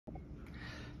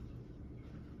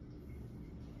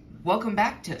Welcome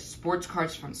back to Sports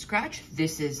Cards from Scratch.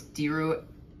 This is D-rew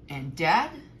and Dad.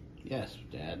 Yes,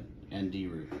 Dad and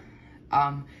D-rew.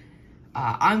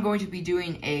 I'm going to be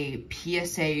doing a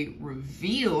PSA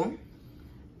reveal.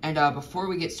 And before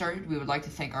we get started, we would like to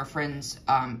thank our friends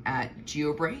at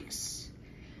GeoBreaks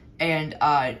and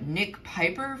Nick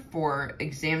Piper for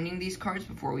examining these cards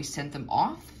before we sent them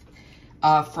off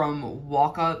from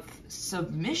Walk-Up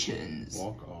Submissions.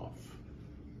 Walk-Off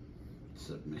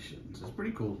Submissions. It's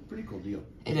pretty cool deal.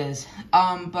 It is.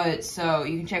 But so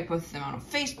you can check both of them out on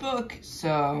Facebook.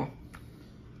 So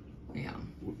yeah.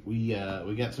 We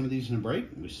got some of these in a break.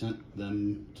 We sent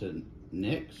them to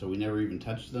Nick, so we never even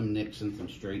touched them. Nick sent them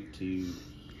straight to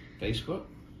Facebook.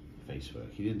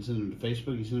 He didn't send them to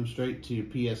Facebook. He sent them straight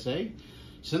to PSA.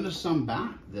 Send us some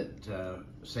back that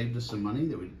saved us some money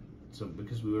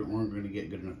because we weren't going to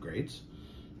get good enough grades.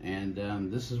 And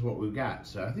this is what we've got.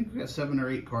 So I think we've got 7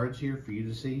 or 8 cards here for you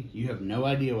to see. You have no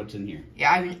idea what's in here.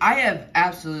 Yeah, I mean, I have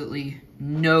absolutely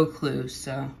no clue,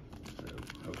 so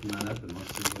open that up and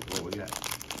let's see what we got.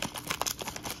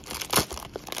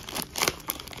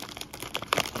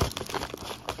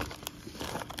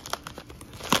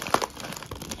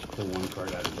 Let's pull one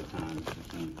card out at a time.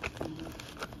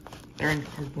 They're in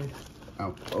cardboard.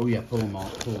 Oh yeah, pull them all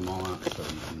out so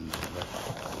you can.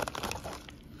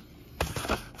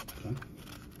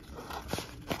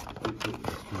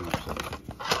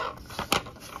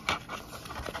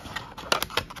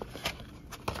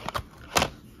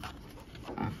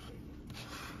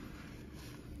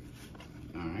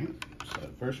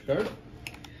 First card.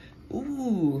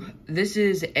 Ooh, this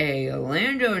is a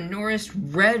Lando Norris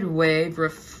Red Wave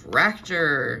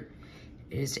Refractor.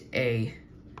 It has a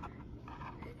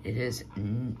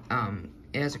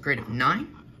grade of 9.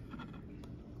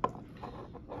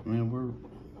 Man,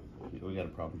 we got a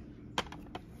problem.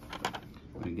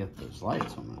 We get those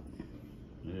lights on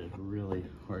it. It is really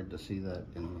hard to see that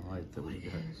in the light that we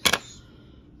got.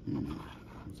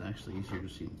 It's actually easier to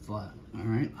see them flat. All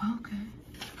right. Okay.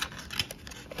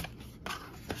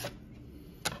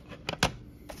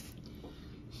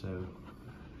 So,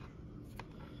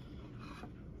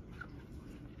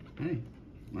 hey,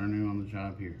 learning on the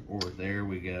job here. Or there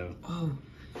we go. Oh,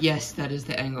 yes, that is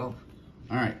the angle.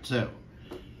 All right, so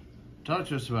talk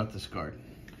to us about this card.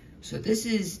 So this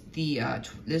is the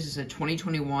this is a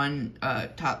 2021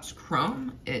 Topps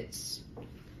Chrome. It's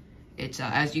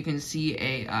as you can see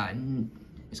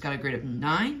it's got a grade of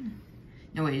 9.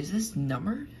 No wait, is this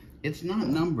numbered? It's not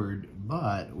numbered,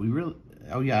 but we really.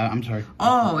 Oh yeah, I'm sorry.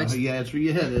 Oh, it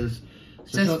is.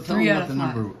 So tell them about the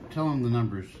number. Tell them the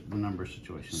number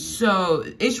situation. So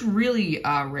it's really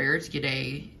rare to get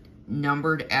a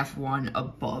numbered F1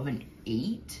 above an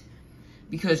 8,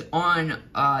 because on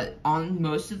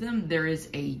most of them there is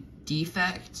a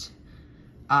defect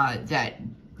that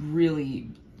really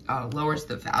lowers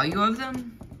the value of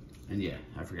them. And yeah,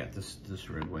 I forgot this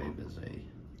Red Wave is a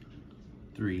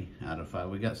 3 out of 5.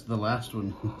 We got the last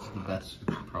one. It's the best,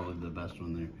 probably the best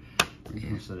one there. We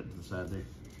can set it to the side there.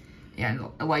 Yeah,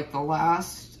 like the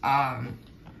last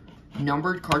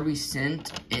numbered card we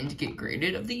sent in to get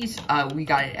graded of these, we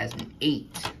got it as an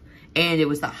 8, and it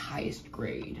was the highest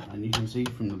grade. And you can see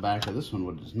from the back of this one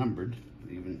what is numbered.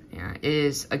 Even. Yeah, it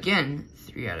is again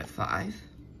 3 out of 5.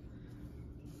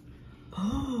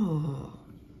 Oh,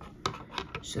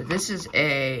 so this is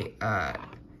a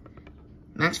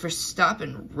Max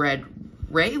Verstappen Red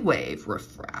Ray Wave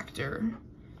Refractor.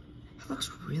 That looks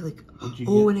really good.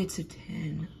 Oh, and it's a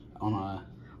 10.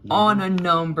 On a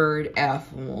numbered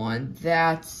F1.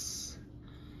 That's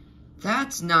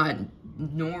not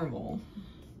normal.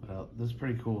 Well, this is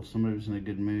pretty cool. Somebody's in a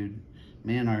good mood.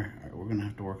 Man, we're going to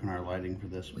have to work on our lighting for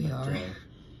this. We are.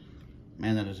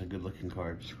 Man, that is a good looking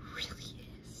card. It really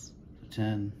is.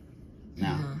 10.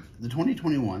 Now, the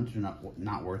 2021s are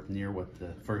not worth near what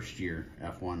the first year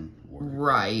F1 were.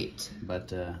 Right.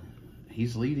 But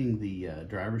he's leading the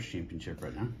Drivers' Championship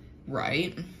right now.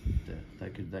 Right.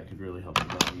 That could really help the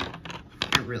value.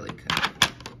 It really could.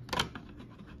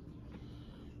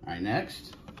 All right,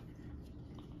 next.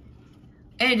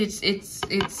 And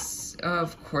it's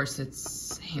of course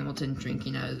it's Hamilton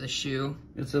drinking out of the shoe.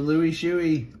 It's a Louis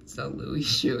Shoey. It's a Louis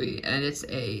Shoey, and it's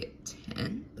a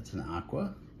 10. It's an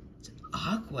aqua.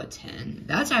 Aqua 10.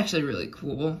 That's actually really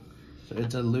cool. So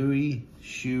it's a Louis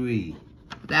Shoey.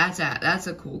 That's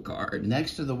a cool card.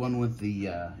 Next to the one with the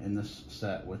in this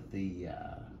set with the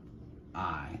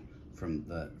eye from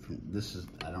this is,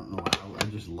 I don't know, I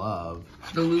just love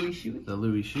the Louis Shoey. The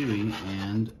Louis Shoey,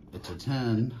 and it's a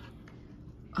 10.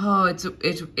 Oh,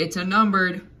 it's a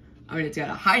numbered I mean, it's got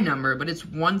a high number, but it's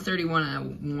 131 out of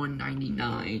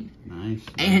 199. Nice.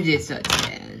 And it's a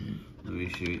 10. Louis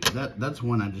Shoey. That's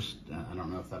one I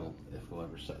don't know if we'll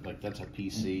ever set. Like, that's a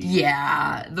PC.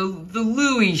 Yeah, the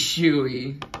Louis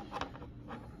Shoey.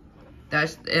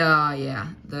 That's yeah,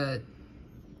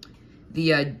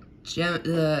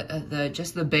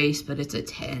 just the base, but it's a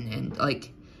 10, and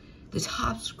like the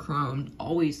top's chrome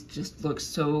always just looks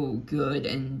so good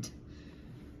and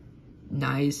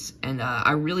nice, and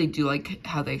I really do like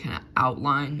how they kind of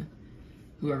outline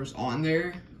whoever's on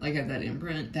there, like have that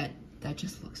imprint. That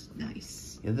just looks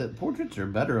nice. Yeah, the portraits are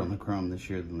better on the chrome this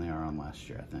year than they are on last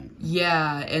year, I think.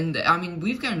 Yeah, and I mean,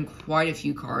 we've gotten quite a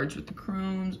few cards with the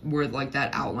chromes where like that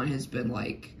outline has been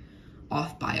like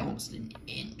off by almost an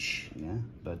inch. Yeah,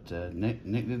 but Nick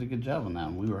did a good job on that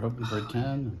one. We were hoping for a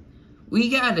 10. We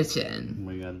got a 10.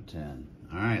 We got a 10.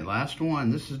 All right, last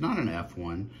one. This is not an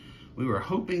F1. We were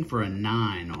hoping for a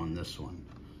 9 on this one.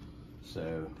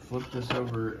 So flip this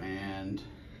over and...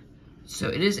 So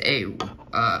it is a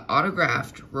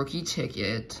autographed rookie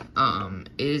ticket.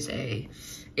 It's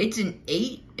an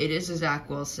 8. It is a Zach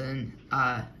Wilson.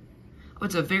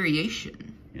 It's a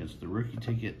variation. Yeah, it's the rookie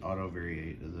ticket auto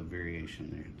the variation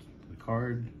there. It's the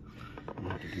card.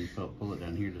 You can pull it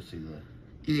down here to see the...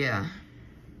 Yeah.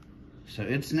 So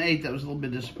it's an 8. That was a little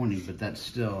bit disappointing, but that's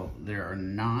still, there are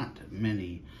not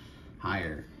many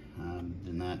higher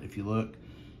than that. If you look,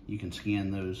 you can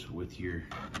scan those with your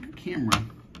camera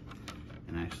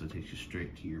and actually takes you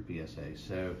straight to your PSA.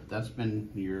 So that's been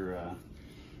your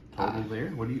total there.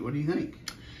 What do you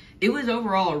think? It was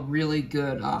overall a really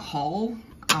good haul.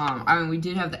 I mean, we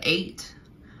did have the 8.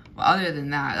 But other than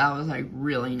that, that was like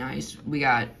really nice. We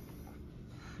got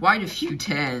quite a few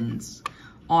 10s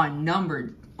on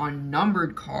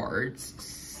numbered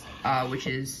cards, which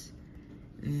is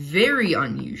very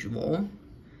unusual.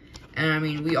 And I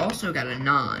mean, we also got a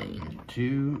 9.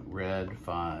 2 red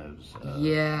 5s.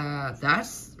 Yeah,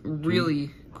 that's really...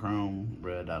 2 chrome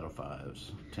red out of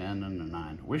 5s. 10 and a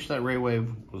 9. Wish that Ray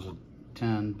Wave was a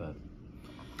 10, but...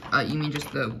 you mean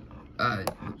just the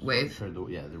wave?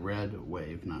 The red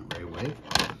wave, not Ray Wave.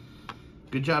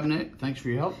 Good job, Nick. Thanks for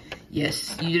your help.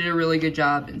 Yes, you did a really good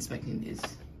job inspecting these.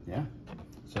 Yeah.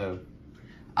 So...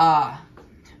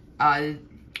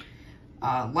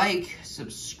 like,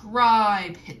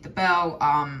 subscribe, hit the bell,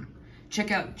 check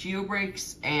out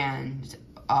Geobreaks and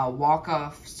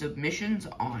walk-off submissions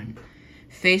on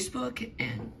Facebook,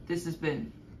 and this has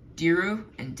been D-rew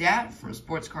and Dad from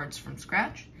Sports Cards from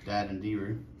Scratch. Dad and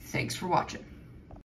D-rew. Thanks for watching.